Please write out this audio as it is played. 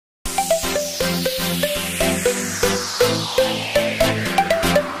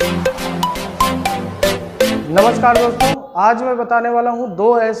नमस्कार दोस्तों, आज मैं बताने वाला हूँ दो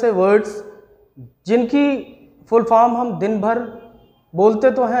ऐसे वर्ड्स जिनकी फुल फॉर्म हम दिन भर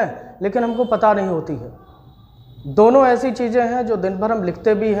बोलते तो हैं लेकिन हमको पता नहीं होती है। दोनों ऐसी चीज़ें हैं जो दिन भर हम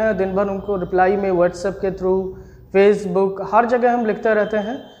लिखते भी हैं, दिन भर उनको रिप्लाई में व्हाट्सएप के थ्रू, फेसबुक, हर जगह हम लिखते रहते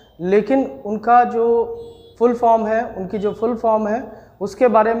हैं, लेकिन उनका जो फुल फॉर्म है, उनकी जो फुल फॉर्म है उसके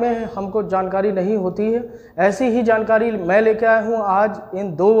बारे में हमको जानकारी नहीं होती है। ऐसी ही जानकारी मैं लेके आया हूँ आज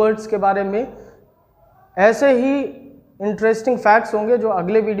इन दो वर्ड्स के बारे में। ऐसे ही इंटरेस्टिंग फैक्ट्स होंगे जो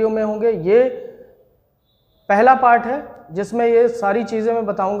अगले वीडियो में होंगे। ये पहला पार्ट है जिसमें ये सारी चीज़ें मैं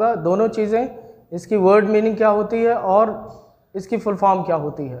बताऊंगा, दोनों चीज़ें, इसकी वर्ड मीनिंग क्या होती है और इसकी फुल फॉर्म क्या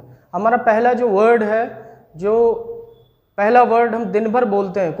होती है। हमारा पहला जो वर्ड है, जो पहला वर्ड हम दिन भर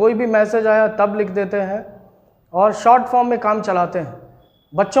बोलते हैं, कोई भी मैसेज आया तब लिख देते हैं और शॉर्ट फॉर्म में काम चलाते हैं।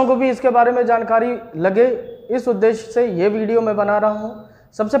 बच्चों को भी इसके बारे में जानकारी लगे, इस उद्देश्य से ये वीडियो मैं बना रहा हूँ।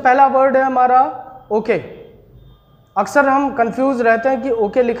 सबसे पहला वर्ड है हमारा ओके। अक्सर हम कंफ्यूज रहते हैं कि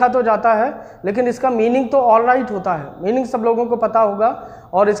ओके लिखा तो जाता है लेकिन इसका मीनिंग तो ऑल राइट होता है। मीनिंग सब लोगों को पता होगा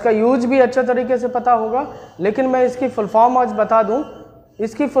और इसका यूज भी अच्छे तरीके से पता होगा, लेकिन मैं इसकी फुल फॉर्म आज बता दूं।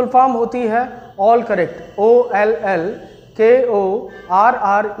 इसकी फुल फॉर्म होती है ऑल करेक्ट, OLLKORRECT।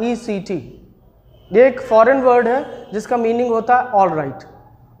 ये एक फॉरेन वर्ड है जिसका मीनिंग होता है ऑल राइट।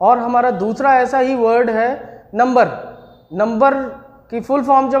 और हमारा दूसरा ऐसा ही वर्ड है नंबर। नंबर की फुल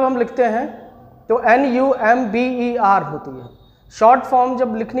फॉर्म जब हम लिखते हैं तो NUMBER होती है। शॉर्ट फॉर्म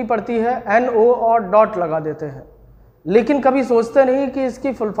जब लिखनी पड़ती है NO और डॉट लगा देते हैं, लेकिन कभी सोचते नहीं कि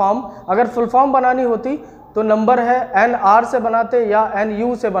इसकी फुल फॉर्म, अगर फुल फॉर्म बनानी होती तो नंबर है NR से बनाते या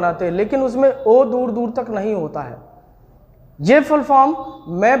NU से बनाते, लेकिन उसमें O दूर दूर तक नहीं होता है। ये फुल फॉर्म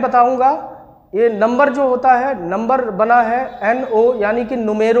मैं बताऊंगा। ये नंबर जो होता है, नंबर बना है NO यानी कि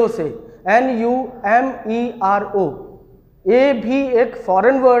नुमेरो से, NUMERO। ये भी एक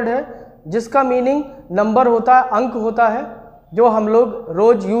फॉरेन वर्ड है जिसका मीनिंग नंबर होता है, अंक होता है, जो हम लोग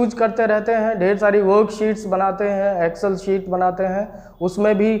रोज़ यूज करते रहते हैं। ढेर सारी वर्कशीट्स बनाते हैं, एक्सेल शीट बनाते हैं,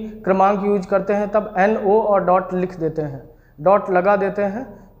 उसमें भी क्रमांक यूज करते हैं, तब NO और डॉट लिख देते हैं, डॉट लगा देते हैं।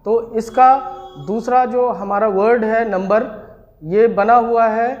 तो इसका दूसरा जो हमारा वर्ड है नंबर, ये बना हुआ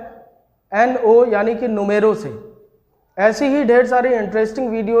है NO यानी कि नुमेरो से। ऐसी ही ढेर सारी इंटरेस्टिंग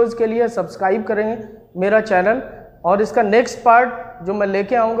वीडियोज़ के लिए सब्सक्राइब करें मेरा चैनल, और इसका नेक्स्ट पार्ट जो मैं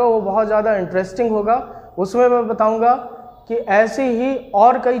लेके आऊँगा वो बहुत ज़्यादा इंटरेस्टिंग होगा। उसमें मैं बताऊँगा कि ऐसी ही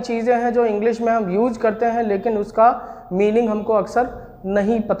और कई चीज़ें हैं जो इंग्लिश में हम यूज करते हैं लेकिन उसका मीनिंग हमको अक्सर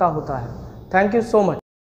नहीं पता होता है। Thank you so much.